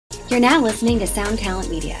You're now listening to Sound Talent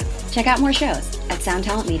Media. Check out more shows at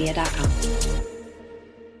soundtalentmedia.com.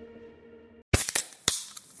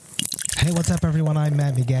 Hey, what's up, everyone? I'm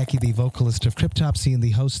Matt Migaki, the vocalist of Cryptopsy and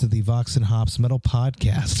the host of the Vox and Hops Metal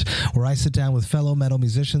Podcast, where I sit down with fellow metal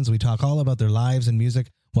musicians. We talk all about their lives and music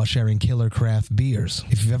while sharing killer craft beers.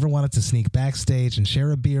 If you've ever wanted to sneak backstage and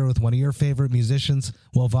share a beer with one of your favorite musicians,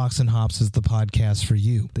 well, Vox and Hops is the podcast for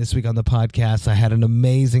you. This week on the podcast, I had an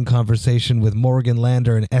amazing conversation with Morgan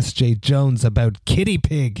Lander and S.J. Jones about Kitty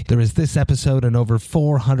Pig. There is this episode and over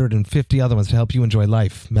 450 other ones to help you enjoy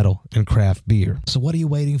life, metal, and craft beer. So what are you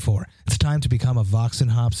waiting for? It's time to become a Vox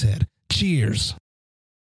and Hops head. Cheers!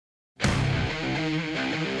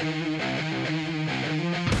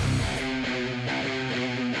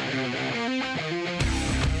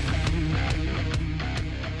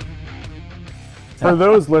 For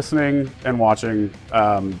those listening and watching,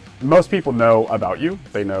 most people know about you.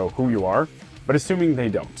 They know who you are, but assuming they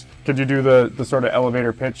don't, could you do the sort of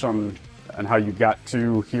elevator pitch on how you got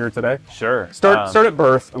to here today? Sure. Start at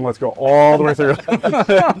birth and let's go all the way through.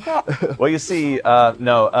 Well, you see,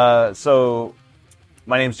 so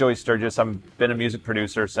my name's Joey Sturgis. I've been a music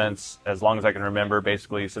producer since as long as I can remember,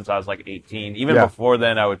 basically since I was like 18. Even before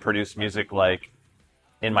then, I would produce music like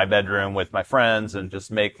in my bedroom with my friends and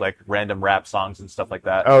just make like random rap songs and stuff like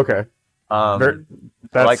that. Oh, okay.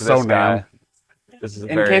 That's like so this guy. NAMM. This is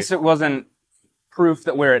In case it wasn't proof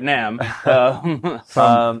that we're at NAMM.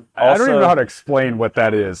 I don't even know how to explain what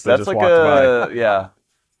that is. That's just like walked by. yeah.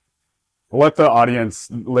 Let the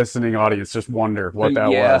listening audience just wonder what that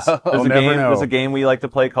was. They'll never know. There's a game we like to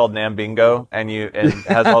play called NAMM Bingo, and it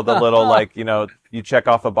has all the little you check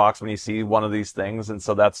off a box when you see one of these things, and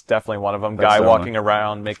so that's definitely one of them. Guy walking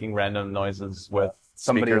around making random noises with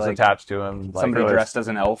speakers attached to him. Somebody dressed as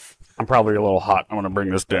an elf. I'm probably a little hot. I want to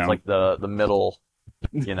bring this down. It's like the middle,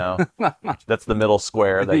 that's the middle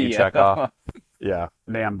square that you check off. Yeah,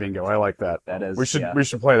 NAMM Bingo. I like that. That is. We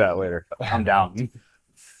should play that later. I'm down.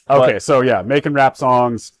 Okay, so making rap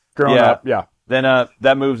songs, growing up, Then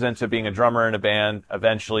that moves into being a drummer in a band,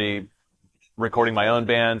 eventually recording my own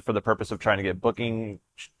band for the purpose of trying to get booking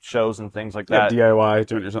shows and things like that. DIY,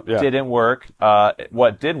 doing it yourself. Yeah. Didn't work.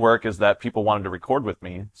 What did work is that people wanted to record with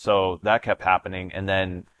me, so that kept happening. And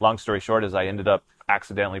then, long story short, is I ended up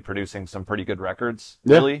accidentally producing some pretty good records,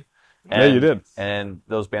 really. Yeah, you did. And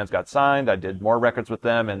those bands got signed. I did more records with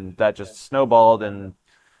them, and that just snowballed. And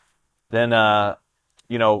then, a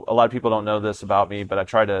lot of people don't know this about me, but I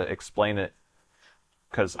try to explain it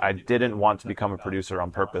because I didn't want to become a producer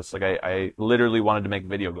on purpose. Like I literally wanted to make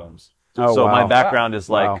video games. Oh, so wow. my background is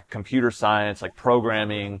like computer science, like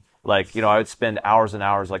programming. Like, I would spend hours and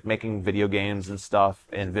hours like making video games and stuff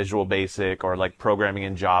in Visual Basic or like programming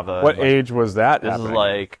in Java. What age was that This happening? is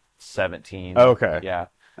like 17. Okay. Yeah.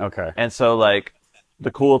 Okay. And so like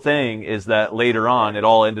the cool thing is that later on, it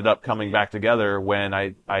all ended up coming back together when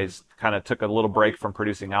I kind of took a little break from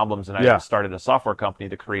producing albums and I started a software company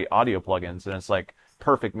to create audio plugins. And it's like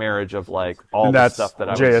perfect marriage of like all the stuff that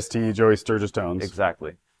I was... JST, Joey Sturgis Tones.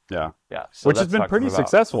 Exactly. Yeah. Yeah. So which has been pretty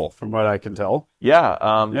successful from what I can tell. Yeah.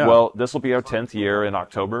 Well, this will be our 10th year in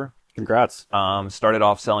October. Congrats. Started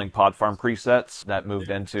off selling Pod Farm presets. That moved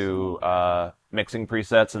into mixing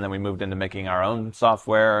presets, and then we moved into making our own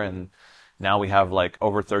software, and now we have like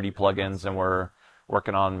over 30 plugins, and we're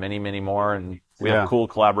working on many, many more. And we have cool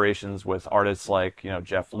collaborations with artists like,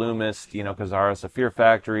 Jeff Loomis, Cazares of Fear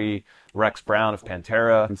Factory, Rex Brown of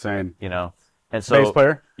Pantera. Insane. And so, bass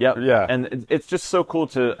player? Yep. Yeah. And it's just so cool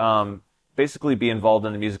to basically be involved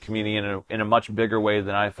in the music community in a much bigger way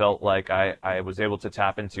than I felt like I was able to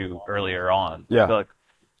tap into earlier on. Yeah.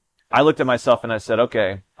 I looked at myself and I said,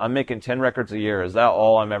 okay, I'm making 10 records a year. Is that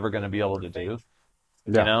all I'm ever going to be able to do?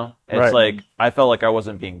 Yeah. It's like I felt like I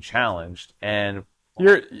wasn't being challenged. And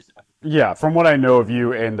from what I know of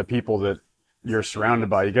you and the people that you're surrounded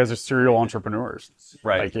by, you guys are serial entrepreneurs.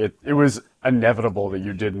 Right. Like it was inevitable that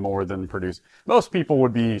you did more than produce. Most people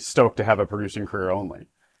would be stoked to have a producing career only.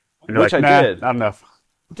 Which like, I did. Not enough.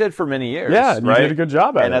 Did for many years. Yeah, and you did a good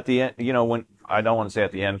job at it. And at the end, when I don't want to say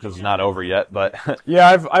at the end because it's not over yet, but yeah,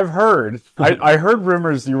 I've heard. I heard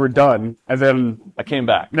rumors you were done, and then I came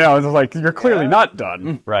back. No, it's like you're clearly not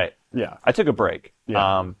done. Right. Yeah. I took a break.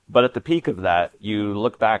 Yeah. But at the peak of that, you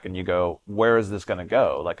look back and you go, where is this going to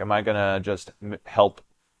go? Like, am I going to just help?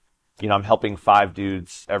 I'm helping 5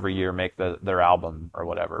 dudes every year make their album or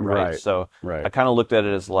whatever, right? So I kind of looked at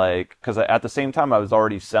it as like, because at the same time I was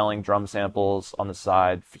already selling drum samples on the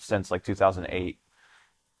side since like 2008.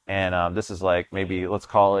 And this is like maybe, let's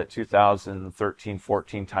call it 2013,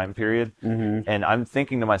 14 time period. Mm-hmm. And I'm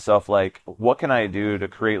thinking to myself, like, what can I do to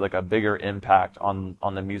create like a bigger impact on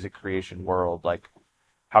the music creation world? Like,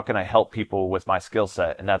 how can I help people with my skill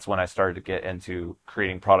set? And that's when I started to get into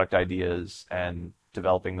creating product ideas and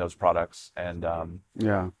developing those products. And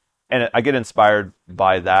and I get inspired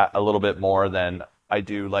by that a little bit more than I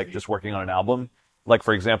do like just working on an album. Like,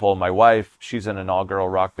 for example, my wife, she's in an all-girl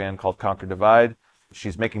rock band called Conquer Divide.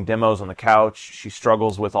 She's making demos on the couch. She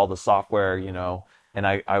struggles with all the software, you know, and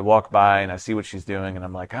I walk by and I see what she's doing, and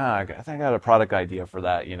I'm like, I think I got a product idea for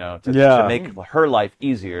that, you know, to make her life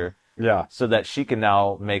easier. Yeah. So that she can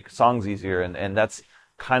now make songs easier. And that's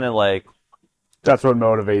kind of like... That's what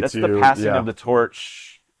motivates that's you. That's the passing of the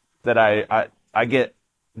torch that I get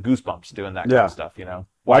goosebumps doing that kind of stuff, you know?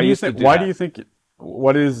 Why do you think,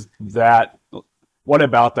 what is that, what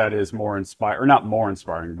about that is more inspiring, or not more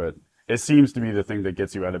inspiring, but it seems to be the thing that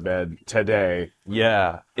gets you out of bed today?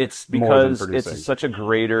 Yeah. It's because it's such a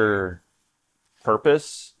greater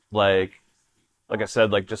purpose. Like I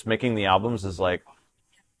said, like just making the albums is like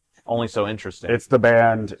only so interesting. It's the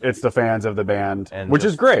band, it's the fans of the band, and which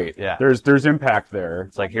is great. Yeah. There's impact there.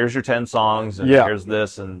 It's like, here's your 10 songs, and here's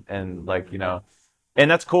this, and like, you know, and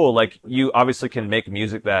that's cool. Like, you obviously can make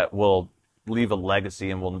music that will leave a legacy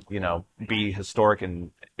and will, you know, be historic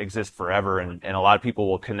and exist forever, and a lot of people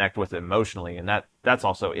will connect with it emotionally, and that's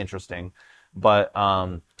also interesting. But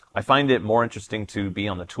I find it more interesting to be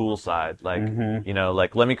on the tool side. Like, you know,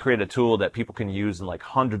 like, let me create a tool that people can use in like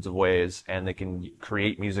hundreds of ways, and they can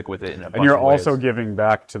create music with it in a bunch of ways. And you're also giving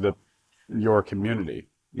back to your community,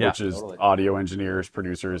 which is audio engineers,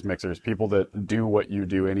 producers, mixers, people that do what you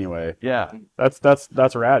do anyway. Yeah.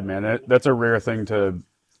 That's rad, man. That's a rare thing to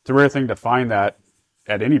find that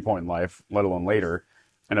at any point in life, let alone later.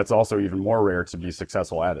 And it's also even more rare to be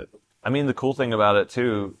successful at it. I mean, the cool thing about it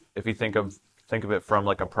too, if you think of it from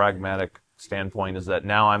like a pragmatic standpoint, is that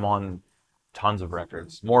now I'm on tons of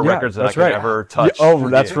records, more records than I could ever touch.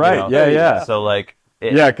 That's right. You know? Yeah. So like,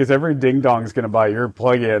 because every ding dong's gonna buy your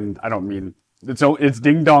plugin. I don't mean it's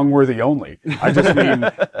ding dong worthy only. I just mean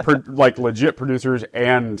like legit producers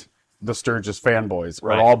and the Sturgis fanboys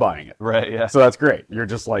are all buying it. Right. Yeah. So that's great. You're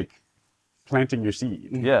just like planting your seed.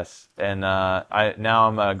 Yes, and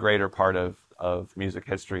I'm a greater part of music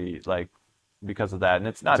history, like, because of that. And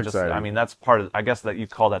it's not just exciting. I mean, that's part of, I guess that you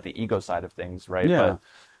call that the ego side of things, right? Yeah.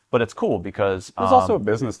 But it's cool because there's also a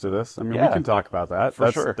business to this. I mean, we can talk about that.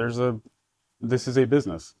 For sure. This is a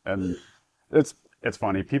business, and it's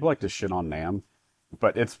funny. People like to shit on NAMM,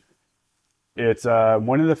 but it's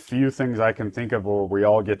one of the few things I can think of where we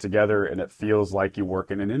all get together and it feels like you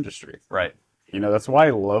work in an industry. Right. You know, that's why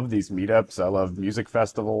I love these meetups. I love music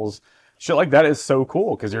festivals. Shit like that is so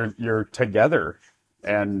cool because you're together,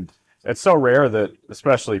 and it's so rare that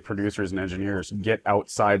especially producers and engineers get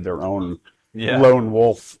outside their own lone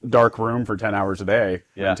wolf dark room for 10 hours a day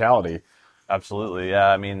mentality. Absolutely. Yeah.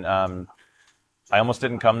 I mean, I almost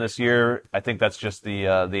didn't come this year. I think that's just the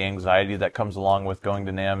anxiety that comes along with going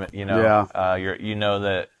to NAMM. You know, you know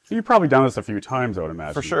that you've probably done this a few times, I would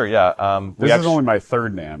imagine. For sure. Yeah. This is only my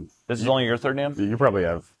third NAMM. This is only your third NAMM? You probably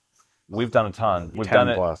have. We've done a ton. We've done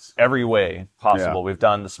it every way possible. Yeah. We've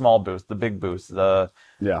done the small booth, the big booth,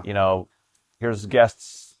 you know, here's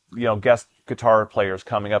guest guitar players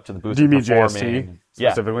coming up to the booth. Do you mean JST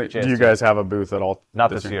specifically? JST. Do you guys have a booth at all? Not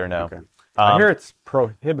this year, no. Okay. I hear it's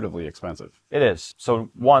prohibitively expensive. It is. So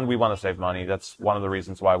one, we want to save money. That's one of the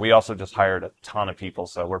reasons why. We also just hired a ton of people,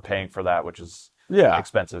 so we're paying for that, which is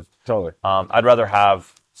expensive. Totally. I'd rather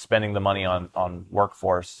have spending the money on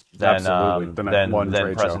workforce than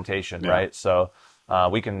presentation, right? So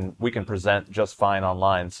we can present just fine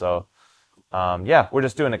online. So we're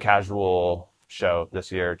just doing a casual show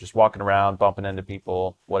this year, just walking around, bumping into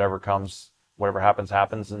people, whatever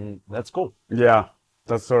happens, and that's cool. Yeah,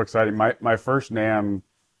 that's so exciting. My first NAMM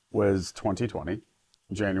was 2020,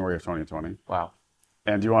 January of 2020. Wow.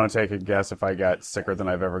 And do you want to take a guess if I got sicker than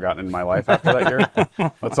I've ever gotten in my life after that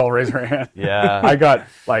year? Let's all raise our hand. Yeah. I got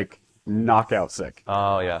like knockout sick.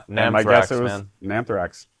 Oh yeah. And my guess it was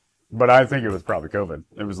Namthrax. But I think it was probably COVID.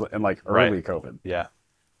 It was in like early COVID. Yeah.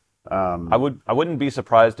 I wouldn't be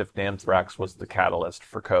surprised if Namthrax was the catalyst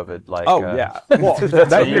for COVID. Like, yeah. Well,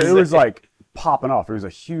 that year it was like popping off. It was a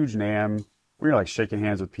huge NAMM. We were like shaking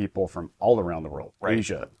hands with people from all around the world,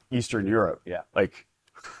 Asia, Eastern Europe. Yeah. Like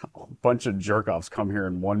a bunch of jerk-offs come here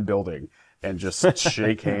in one building and just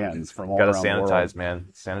shake hands from all around the world. Gotta sanitize, man.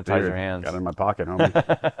 Sanitize your hands. Got it in my pocket,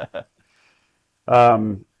 homie.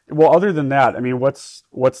 Well, other than that, I mean, what's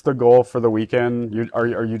the goal for the weekend?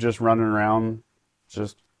 Are you just running around,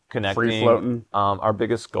 just connecting, free floating? Our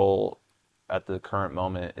biggest goal at the current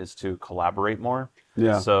moment is to collaborate more.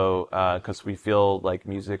 Yeah. So, because we feel like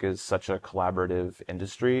music is such a collaborative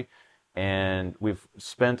industry, And we've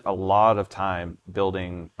spent a lot of time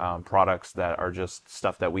building products that are just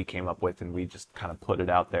stuff that we came up with, and we just kind of put it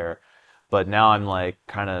out there. But now I'm like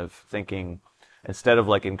kind of thinking, instead of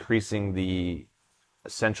like increasing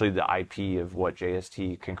essentially the IP of what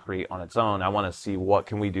JST can create on its own, I want to see what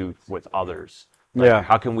can we do with others. Like,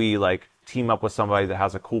 how can we like team up with somebody that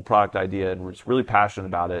has a cool product idea and we're just really passionate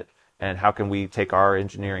about it, and how can we take our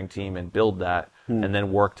engineering team and build that and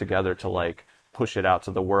then work together to like push it out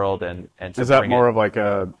to the world and to is that more of like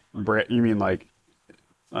a brand? You mean like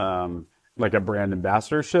a brand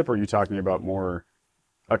ambassadorship, or are you talking about more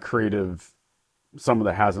a creative, someone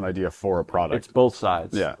that has an idea for a product? It's both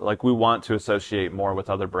sides. Yeah. Like we want to associate more with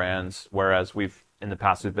other brands, whereas in the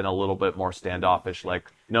past we've been a little bit more standoffish. Like,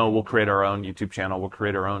 no, we'll create our own YouTube channel, we'll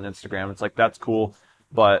create our own Instagram. It's like, that's cool,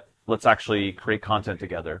 but let's actually create content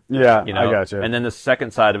together. Yeah, you know? I got you. And then the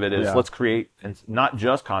second side of it is let's create, and not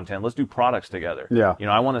just content, let's do products together. Yeah. You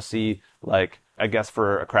know, I want to see, like, I guess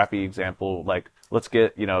for a crappy example, like, let's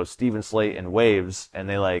get, Steven Slate and Waves, and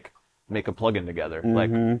they like make a plugin together.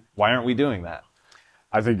 Like, why aren't we doing that?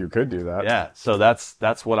 I think you could do that. Yeah, so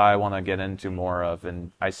that's what I want to get into more of,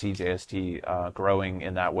 and I see JST growing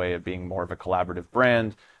in that way of being more of a collaborative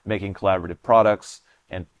brand, making collaborative products,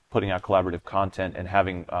 and putting out collaborative content, and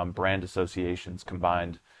having brand associations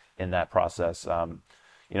combined in that process.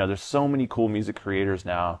 There's so many cool music creators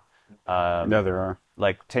now. Yeah, there are.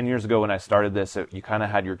 Like 10 years ago when I started this, you kind of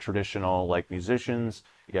had your traditional like musicians,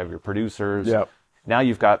 you have your producers. Yep. Now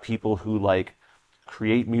you've got people who like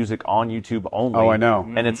create music on YouTube only. Oh, I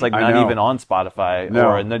know. And it's like not even on Spotify,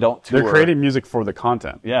 and they don't tour. They're creating music for the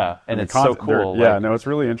content. Yeah, and it's so cool. Yeah, no, it's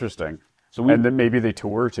really interesting. And then maybe they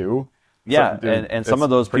tour too. Yeah, and some of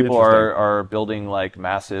those people are building like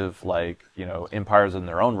massive empires in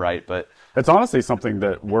their own right, but it's honestly something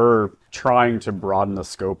that we're trying to broaden the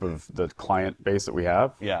scope of the client base that we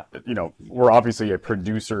have. Yeah. We're obviously a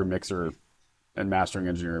producer, mixer, and mastering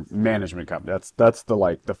engineer management company. That's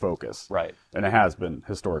the focus. Right. And it has been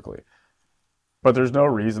historically. But there's no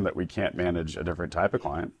reason that we can't manage a different type of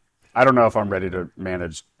client. I don't know if I'm ready to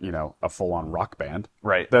manage, a full-on rock band.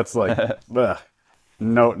 Right. That's like ugh.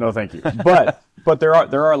 No, thank you. But there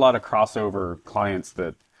are a lot of crossover clients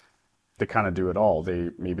that kind of do it all.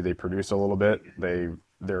 Maybe they produce a little bit.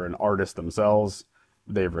 They're an artist themselves.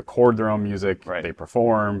 They record their own music. Right. They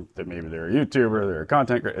perform. Maybe they're a YouTuber. They're a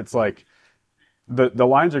content creator. It's like the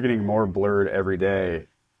lines are getting more blurred every day.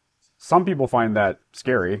 Some people find that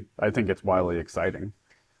scary. I think it's wildly exciting.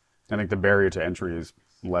 I think the barrier to entry is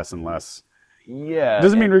less and less. Yeah.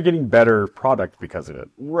 Doesn't mean we're getting better product because of it.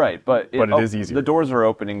 Right, but it is easier. The doors are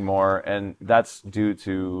opening more, and that's due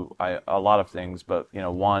to a lot of things. But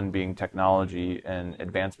one being technology and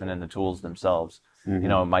advancement in the tools themselves.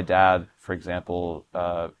 My dad, for example,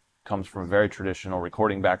 comes from a very traditional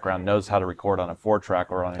recording background, knows how to record on a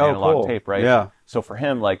 4-track or on an analog tape, right? Yeah. So for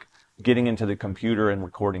him, like getting into the computer and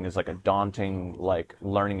recording is like a daunting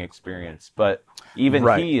learning experience. But even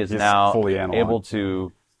he's now fully analog. able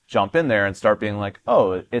to jump in there and start being like,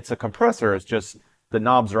 oh, it's a compressor. It's just the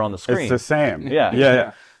knobs are on the screen. It's the same.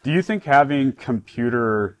 Yeah. Do you think having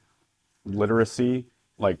computer literacy,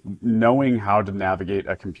 like knowing how to navigate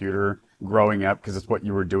a computer growing up, because it's what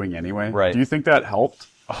you were doing anyway, right? Do you think that helped?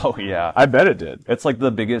 Oh, yeah. I bet it did. It's like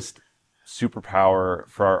the biggest superpower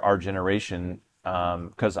for our generation.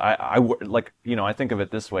 Because I think of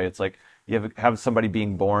it this way. It's like you have somebody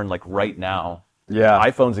being born like right now. Yeah.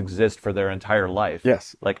 iPhones exist for their entire life.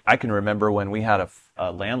 Yes. Like I can remember when we had a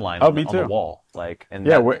landline me on too. the wall. And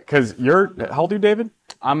because how old are you, David?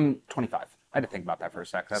 I'm 25. I had to think about that for a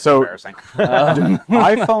sec. That's So- embarrassing.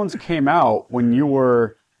 iPhones came out when you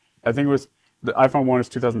were, I think it was, the iPhone 1 was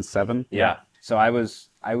 2007. Yeah. So I was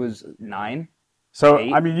 9. So,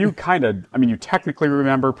 8. you you technically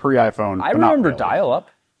remember pre-iPhone. I but not remember really. dial-up.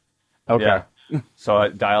 Okay. Yeah. So I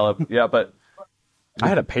dial up. Yeah, but I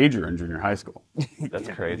had a pager in junior high school. that's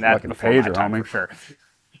crazy. Fucking before pager, my time, homie. for sure.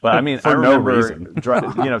 But I mean, For I no remember,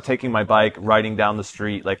 reason. taking my bike, riding down the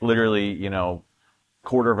street, like literally,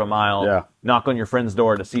 quarter of a mile, Yeah. knock on your friend's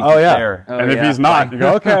door to see if Oh, he's yeah. there. Oh, And if yeah. he's not, you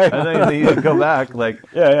go, okay. And then you go back,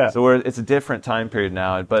 Yeah. So it's a different time period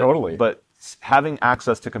now. But Totally. But having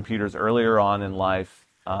access to computers earlier on in life,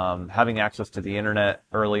 having access to the internet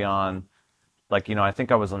early on, I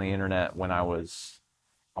think I was on the internet when I was,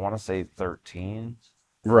 I want to say 13,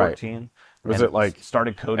 Right. 14. Was and it like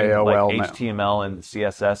started coding AOL now? HTML and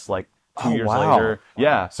CSS 2 Oh, years wow. later?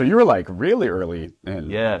 Yeah. So you were really early in.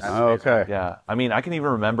 Yes. Oh, okay. Yeah. I mean, I can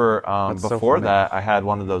even remember That's so before funny. that I had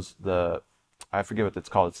one of those I forget what it's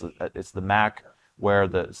called. It's the Mac where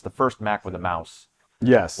it's the first Mac with a mouse,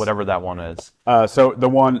 Yes. whatever that one is. So the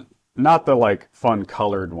one Not the like fun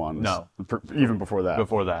colored ones. No. Even before that.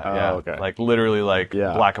 Before that, Oh, yeah. okay. Like literally like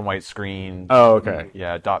Yeah. black and white screen. Oh, okay.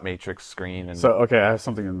 Yeah, dot matrix screen. And So, okay, I have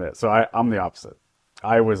something to admit. So I'm the opposite.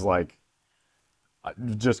 I was like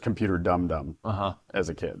just computer dumb as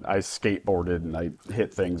a kid. I skateboarded and I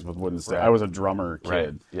hit things with wooden sticks. Right. I was a drummer kid.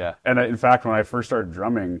 Right, yeah. And in fact, when I first started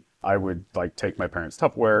drumming, I would like take my parents'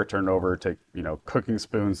 Tupperware, turn it over, take, cooking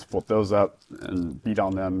spoons, flip those up and beat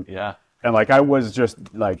on them. Yeah. And like I was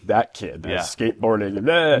just like that kid, Yeah. skateboarding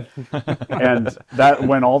and and that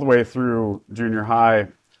went all the way through junior high.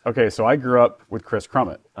 Okay, so I grew up with Chris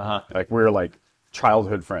Crummett. Like we were like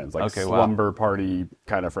childhood friends, like Okay, wow. slumber party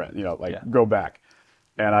kind of friend, Yeah. go back.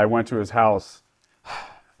 And I went to his house,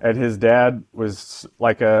 and his dad was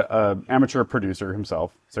like a amateur producer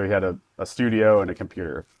himself. So he had a studio and a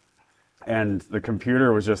computer, and the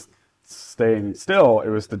computer was just staying still. It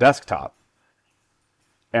was the desktop.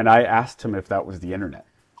 And I asked him if that was the internet.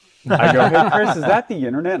 I go, "Hey, Chris, is that the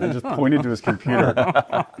internet?" And I just pointed to his computer.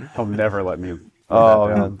 He'll never let me. Oh,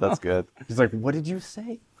 man, that's good. He's like, "What did you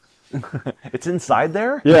say?" It's inside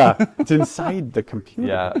there? Yeah, it's inside the computer.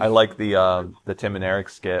 Yeah, I like the Tim and Eric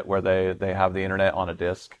skit where they have the internet on a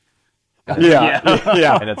disc. Yeah.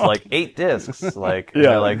 And it's like 8 discs. Like, and Yeah,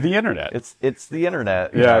 they're like the internet. It's the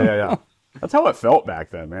internet. you Yeah, know? yeah. That's how it felt back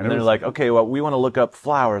then, man. And It they're was like, okay, well, we want to look up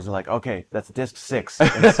flowers. They're like, okay, that's disc 6.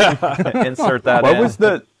 Insert that what in. was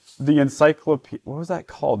the encyclopedia? What was that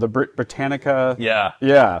called? The Britannica. Yeah.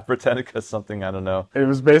 Yeah. Britannica something, I don't know. It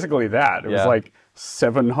was basically that. It was Yeah. like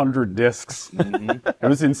 700 discs. It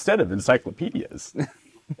was instead of encyclopedias.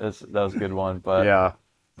 That was a good one. But Yeah.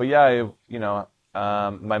 But yeah,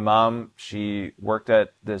 my mom, she worked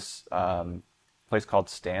at this place called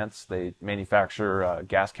Stance. They manufacture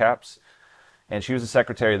gas caps. And she was a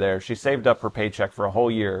secretary there. She saved up her paycheck for a whole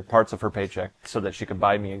year, parts of her paycheck, so that she could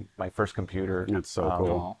buy me my first computer. That's so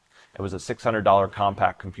cool. It was a $600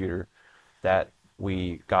 compact computer that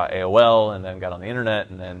we got AOL and then got on the internet,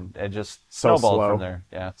 and then it just So snowballed slow. from there.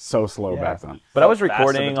 Yeah. So slow Yeah. back then. But I was Fast at the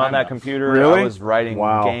recording on time, that though. computer. Really? I was writing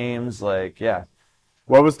Wow. games. Yeah.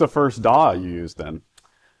 What was the first DAW you used then?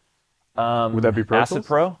 Would that be Pro Acid Tools?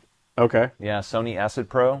 Pro? Okay. Yeah, Sony Acid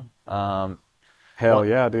Pro. Hell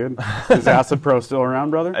yeah, dude. Is Acid Pro still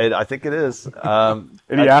around, brother? I think it is.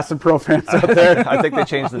 Any Acid Pro fans out there? I think they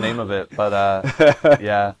changed the name of it, but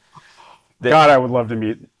yeah. God, I would love to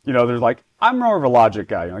meet. They're like, I'm more of a Logic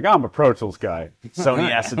guy. You're like, I'm a Pro Tools guy. Sony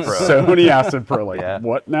Acid Pro. Sony Acid Pro. Like, Yeah.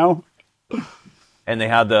 what now? And they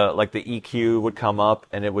had the EQ would come up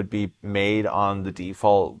and it would be made on the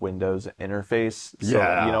default Windows interface. So,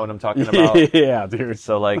 Yeah. you know what I'm talking about? Yeah, dude.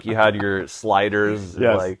 So like you had your sliders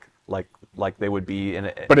Yes. like they would be in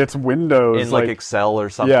But it's Windows. in like Excel or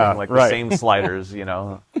something, Yeah, like right. the same sliders, and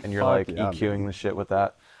you're Fuck like yeah, EQing the shit with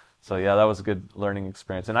that. So yeah, that was a good learning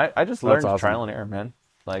experience. And I just learned awesome. trial and error, man.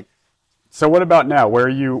 Like, So what about now? Where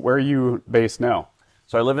are you based now?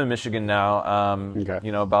 so I live in Michigan now. Okay.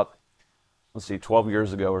 About 12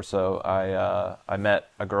 years ago or so, I met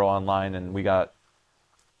a girl online and we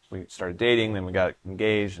started dating, then we got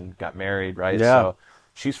engaged and got married, right? Yeah. So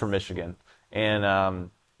she's from Michigan. And,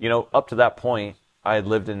 up to that point, I had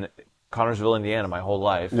lived in Connorsville, Indiana my whole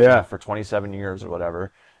life. Yeah. For 27 years or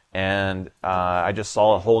whatever. And I just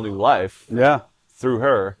saw a whole new life Yeah, through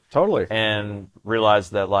her totally. and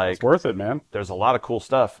realized that, like, It's worth it, man. there's a lot of cool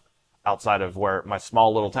stuff outside of where my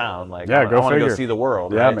small little town. Like, Yeah, I go want to go figure. see the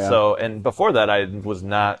world. Yeah, right? man. So, and before that, I was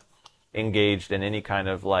not engaged in any kind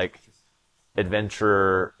of like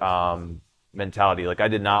adventure mentality. Like, I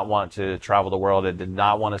did not want to travel the world. I did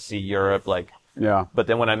not want to see Europe. Like, Yeah. but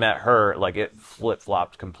then when I met her, like, it flip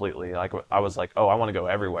flopped completely. Like, I was like, oh, I want to go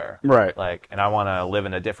everywhere. Right. Like, and I want to live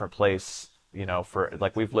in a different place. For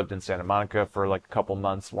like, we've lived in Santa Monica for like a couple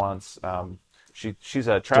months once. She's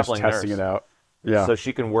a Just traveling testing nurse. it out. Yeah. So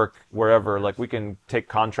she can work wherever. Like, we can take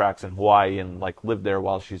contracts in Hawaii and like live there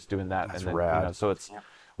while she's doing that. That's and then, rad. so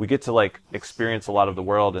we get to like experience a lot of the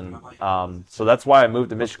world, and so that's why I moved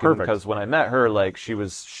to Michigan, perfect. because when I met her, like, she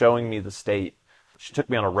was showing me the state. She took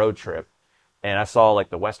me on a road trip, and I saw like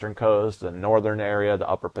the western coast, the northern area, the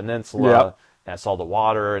Upper Peninsula. Yep. And I saw the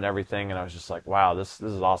water and everything, and I was just like, wow, this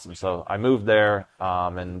is awesome. So I moved there,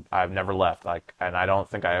 and I've never left. Like, and I don't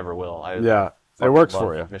think I ever will. Yeah. It fucking works love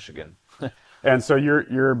for you. Michigan. And so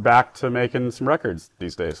you're back to making some records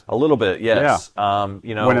these days. A little bit, yes.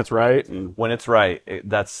 When it's right. And When it's right,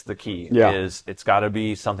 that's the key. Yeah. Is it's got to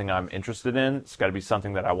be something I'm interested in. It's got to be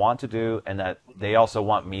something that I want to do, and that they also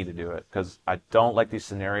want me to do it. Because I don't like these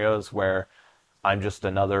scenarios where I'm just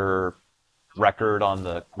another record on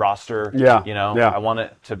the roster. Yeah, You know, yeah. I want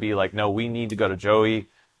it to be like, no, we need to go to Joey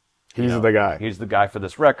He's the guy. He's the guy for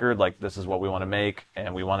this record. Like, this is what we want to make,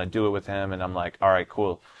 and we want to do it with him. And I'm like, all right,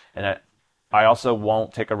 cool. And I also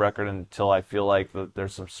won't take a record until I feel like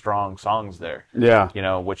there's some strong songs there.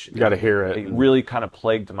 Yeah. Which you got to hear it. It really kind of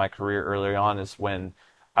plagued my career early on, is when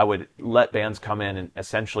I would let bands come in and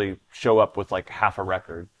essentially show up with like half a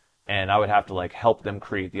record, and I would have to like help them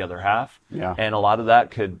create the other half. Yeah. And a lot of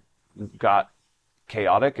that got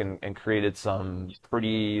chaotic and created some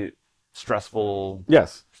pretty stressful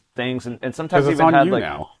things, and sometimes even had like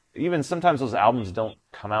now. Even sometimes those albums don't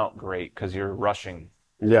come out great because you're rushing.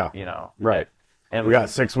 Yeah. Right. And we got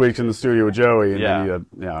 6 weeks in the studio with Joey, and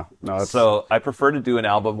then so I prefer to do an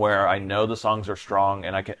album where I know the songs are strong,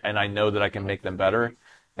 and I know that I can make them better,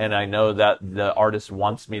 and I know that the artist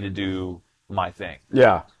wants me to do my thing.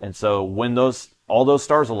 Yeah. And so when all those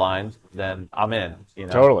stars aligned, then I'm in.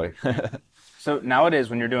 Totally. So nowadays,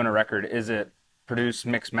 when you're doing a record, is it produce,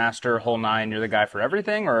 mix, master, whole nine? You're the guy for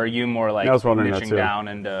everything, or are you more like niching down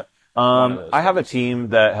into? I have a team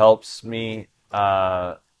that helps me.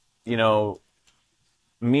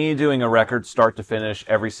 Me doing a record start to finish,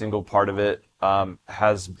 every single part of it,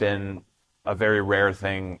 has been a very rare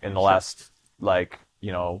thing in the last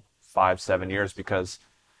 5-7 years, because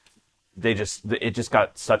it just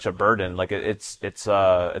got such a burden. Like it's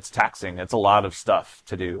taxing. It's a lot of stuff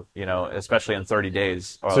to do, especially in 30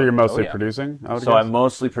 days. So you're mostly producing? I'm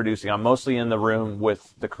mostly producing. I'm mostly in the room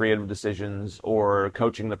with the creative decisions, or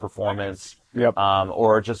coaching the performance. Yep.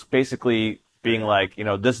 Or just basically being like,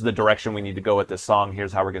 this is the direction we need to go with this song.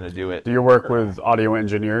 Here's how we're going to do it. Do you work with audio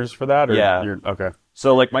engineers for that? Or yeah. Okay.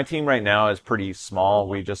 So like my team right now is pretty small.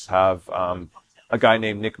 We just have a guy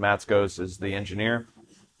named Nick Matskos is the engineer.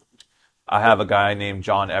 I have a guy named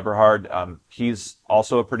John Eberhard. He's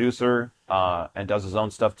also a producer and does his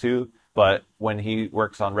own stuff too. But when he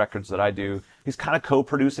works on records that I do, he's kind of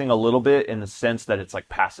co-producing a little bit, in the sense that it's like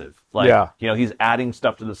passive. Like, he's adding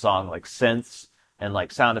stuff to the song, like synths and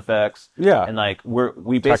like sound effects. Yeah. And like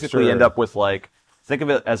we basically end up with like, think of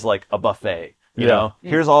it as like a buffet. You Yeah. know,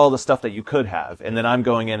 here's all the stuff that you could have. And then I'm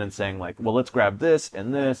going in and saying like, well, let's grab this,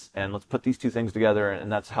 and let's put these two things together.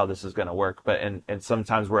 And that's how this is going to work. But, and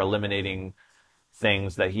sometimes we're eliminating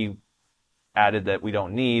things that he added that we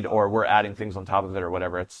don't need, or we're adding things on top of it or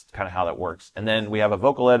whatever. It's kind of how that works. And then we have a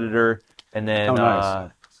vocal editor, and then,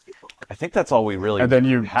 nice. I think that's all we really And then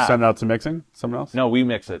you have. send it out to mixing? Someone else? No, we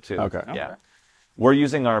mix it too. Okay. Yeah. We're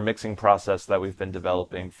using our mixing process that we've been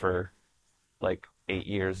developing for like 8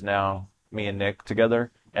 years now, me and Nick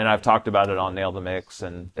together. And I've talked about it on Nail the Mix,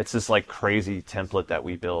 and it's this like crazy template that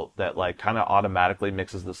we built that like kind of automatically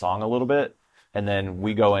mixes the song a little bit. And then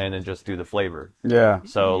we go in and just do the flavor. Yeah.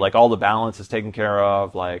 So like all the balance is taken care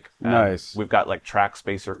of. Like nice. We've got like track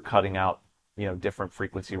spacer cutting out, different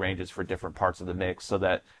frequency ranges for different parts of the mix, so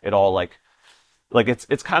that it all like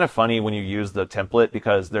it's kind of funny when you use the template,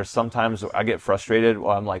 because there's sometimes I get frustrated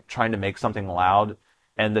while I'm like trying to make something loud,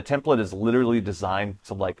 and the template is literally designed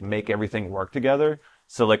to like make everything work together.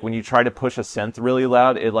 So like when you try to push a synth really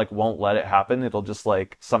loud, it like won't let it happen. It'll just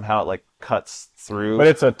like somehow it like cuts through. But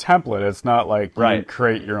it's a template. It's not like you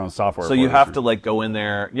create your own software. So you have to like go in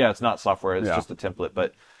there. Yeah, it's not software. It's just a template.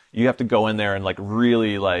 But you have to go in there and like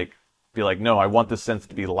really like be like, no, I want this synth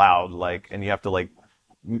to be loud. Like, and you have to like,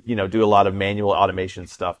 do a lot of manual automation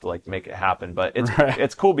stuff to like make it happen. But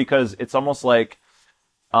it's cool, because it's almost like,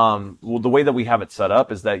 the way that we have it set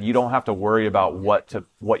up is that you don't have to worry about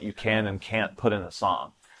what you can and can't put in a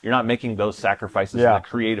song. You're not making those sacrifices in the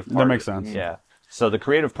creative part. That makes sense. Yeah. So the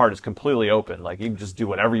creative part is completely open. Like, you can just do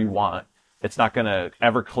whatever you want. It's not going to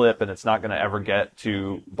ever clip, and it's not going to ever get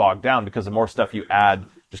too bogged down, because the more stuff you add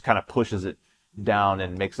just kind of pushes it down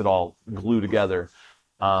and makes it all glue together.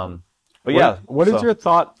 What is your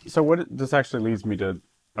thought? So this actually leads me to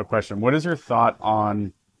a question. What is your thought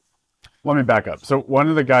on, let me back up. So one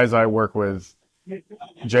of the guys I work with,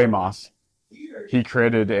 Jay Moss, he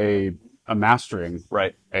created a mastering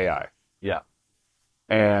AI. Yeah.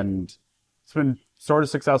 And it's been sort of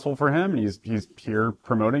successful for him. He's here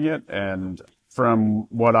promoting it. And from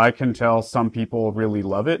what I can tell, some people really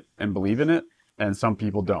love it and believe in it, and some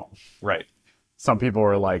people don't. Right. Some people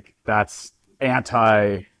are like, that's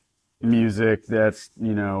anti-music. That's,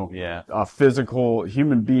 a physical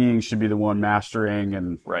human being should be the one mastering.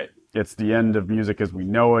 And it's the end of music as we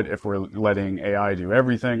know it if we're letting AI do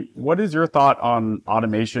everything. What is your thought on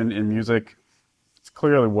automation in music? It's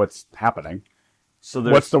clearly what's happening. So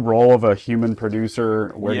what's the role of a human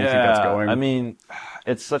producer? Where do you think that's going? I mean,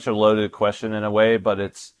 it's such a loaded question in a way, but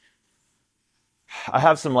I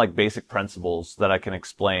have some like basic principles that I can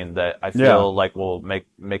explain that I feel like will make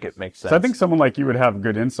it make sense. So I think someone like you would have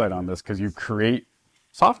good insight on this, because you create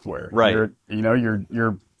software. Right.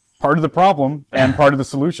 You're part of the problem and part of the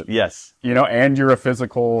solution. Yes. You know, and you're a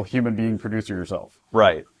physical human being producer yourself.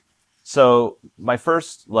 Right. So my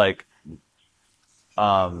first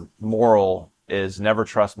moral is never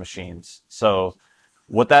trust machines. So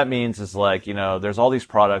what that means is like, you know, there's all these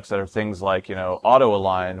products that are things like, you know, auto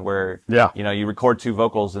align where, you know, you record 2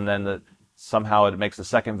 vocals and then somehow it makes the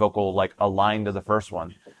second vocal like align to the first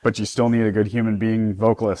one. But you still need a good human being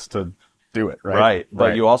vocalist to do it, right? Right.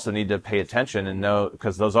 But you also need to pay attention and know,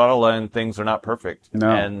 because those auto align things are not perfect. No.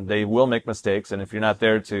 And they will make mistakes. And if you're not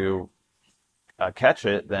there to catch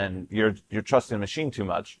it, then you're trusting the machine too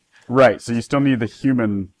much. Right. So you still need the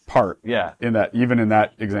human part. Yeah. Even in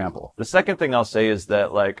that example. The second thing I'll say is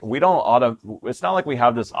that like it's not like we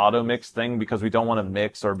have this auto mix thing because we don't want to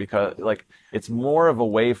mix, or because like it's more of a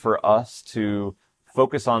way for us to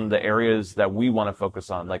focus on the areas that we want to focus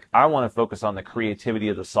on. Like I want to focus on the creativity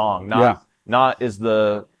of the song, not is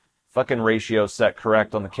the fucking ratio set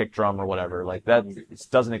correct on the kick drum or whatever. Like that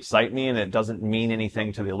doesn't excite me, and it doesn't mean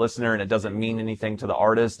anything to the listener, and it doesn't mean anything to the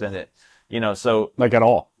artist, and it, you know, so like at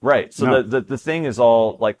all. Right. So the thing is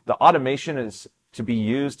all like the automation is to be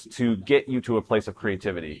used to get you to a place of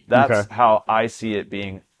creativity. That's how I see it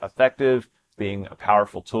being effective, being a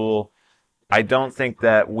powerful tool. I don't think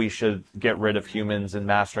that we should get rid of humans in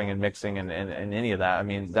mastering and mixing and any of that. I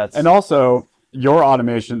mean, that's... And also, your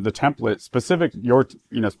automation, the template, specifically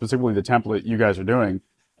the template you guys are doing,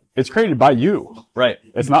 it's created by you. Right.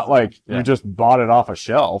 It's not like you just bought it off a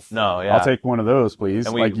shelf. No, yeah. I'll take one of those, please.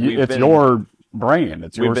 And it's your brain.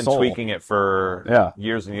 It's your soul. We've been tweaking it for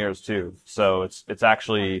years and years, too. So it's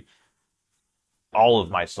actually... all of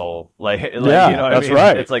my soul, you know what that's I mean?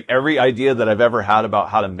 Right. It's like every idea that I've ever had about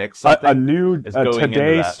how to mix something.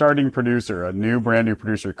 Today starting producer, a brand new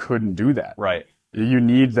producer couldn't do that. Right. You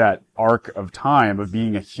need that arc of time of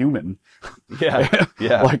being a human. Yeah.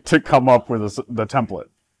 like to come up with the template.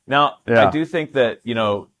 Now, I do think that, you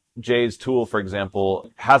know, Jay's tool, for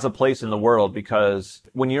example, has a place in the world, because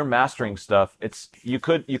when you're mastering stuff, you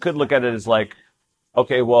could look at it as like,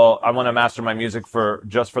 okay, well, I want to master my music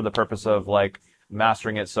just for the purpose of like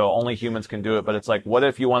mastering it so only humans can do it. But it's like, what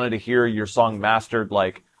if you wanted to hear your song mastered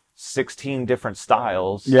like 16 different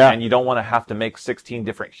styles, and you don't want to have to make 16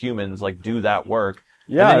 different humans like do that work?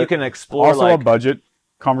 Yeah, and then you can explore also a budget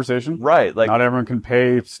conversation, right? Like, not everyone can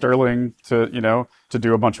pay Sterling to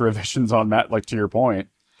do a bunch of revisions on that, like to your point.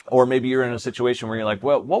 Or maybe you're in a situation where you're like,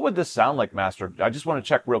 well, what would this sound like mastered? I just want to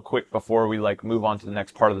check real quick before we like move on to the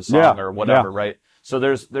next part of the song or whatever, right? So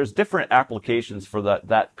there's different applications for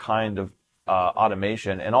that kind of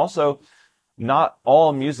automation. And also, not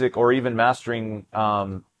all music or even mastering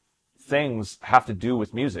things have to do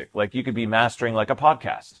with music. Like you could be mastering like a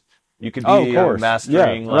podcast. You could be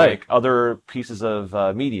mastering other pieces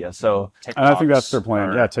of media. So, and I think that's their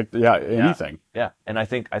plan. Anything. Yeah, and I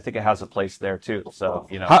think it has a place there too. So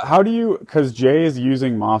how do you? Because Jay is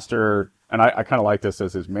using Master, and I kind of like this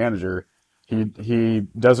as his manager. He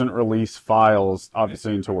doesn't release files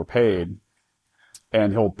obviously until we're paid,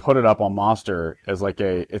 and he'll put it up on Master as like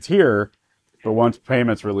it's here, but once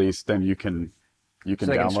payment's released, then you can so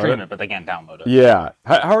they can stream it, but they can't download it. Yeah.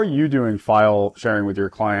 How are you doing file sharing with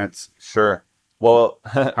your clients? Sure. Well,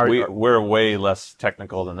 we're way less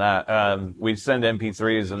technical than that. We send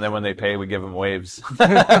MP3s, and then when they pay, we give them waves.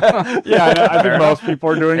 I think most people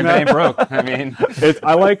are doing that. It ain't broke. I mean,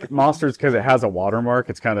 I like Monsters because it has a watermark.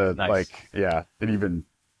 It's kind of like, it even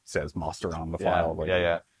says Monster on the file.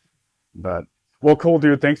 But, well, cool,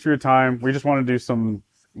 dude. Thanks for your time. We just want to do some,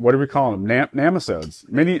 what do we call them? Namisodes.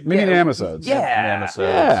 Mini Namisodes.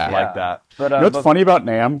 Namisodes, like that. But, you know what's funny about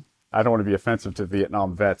Nam? I don't want to be offensive to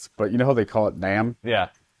Vietnam vets, but you know how they call it Nam? Yeah.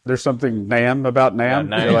 There's something Nam about Nam.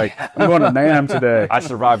 Yeah, They're like, I'm going to Nam today. I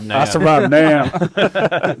survived Nam.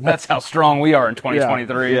 That's how strong we are in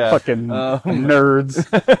 2023. Yeah. Fucking nerds.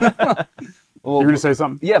 Well, you were going to say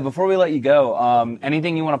something? Yeah, before we let you go,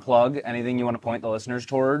 anything you want to plug? Anything you want to point the listeners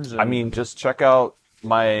towards? I mean, just check out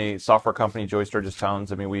my software company, Joey Sturgis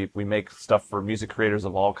Tones. I mean, we make stuff for music creators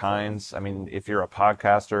of all kinds. I mean, if you're a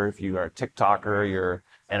podcaster, if you are a TikToker, you're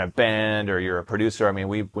in a band, or you're a producer, I mean,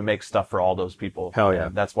 we make stuff for all those people. Hell yeah.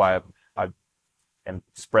 And that's why I am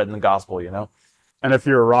spreading the gospel, you know? And if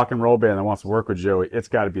you're a rock and roll band that wants to work with Joey, it's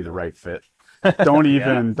got to be the right fit.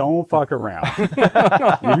 Don't fuck around. You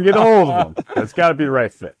can get a hold of them. It's got to be the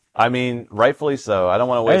right fit. I mean, rightfully so. I don't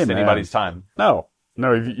want to waste anybody's time. No,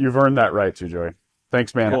 you've earned that right too, Joey.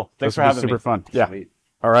 Thanks, man. Cool. Thanks for having me. Super fun. Yeah. Sweet.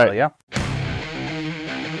 All right. Well, yeah.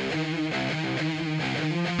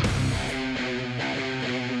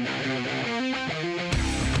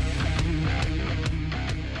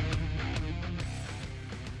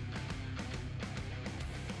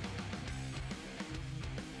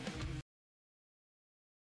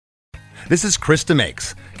 This is Krista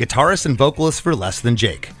Makes, guitarist and vocalist for Less Than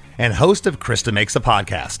Jake, and host of Krista Makes a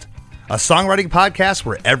Podcast, a songwriting podcast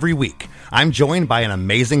where every week I'm joined by an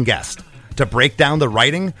amazing guest to break down the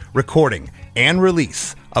writing, recording, and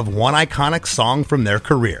release of one iconic song from their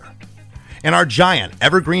career. In our giant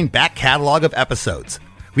evergreen back catalog of episodes,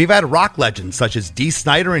 we've had rock legends such as Dee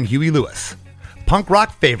Snider and Huey Lewis, punk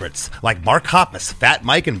rock favorites like Mark Hoppus, Fat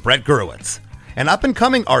Mike, and Brett Gurewitz, and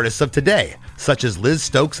up-and-coming artists of today such as Liz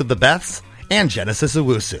Stokes of the Beths and Genesis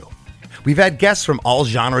Owusu. We've had guests from all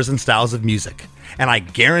genres and styles of music, and I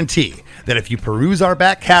guarantee that if you peruse our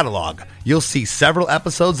back catalog, you'll see several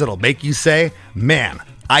episodes that'll make you say, man,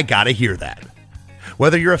 I gotta hear that.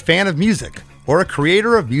 Whether you're a fan of music or a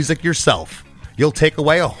creator of music yourself, you'll take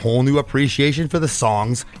away a whole new appreciation for the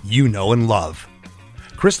songs you know and love.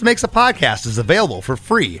 Krista Makes a Podcast is available for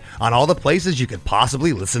free on all the places you could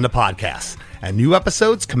possibly listen to podcasts, and new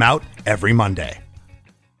episodes come out every Monday.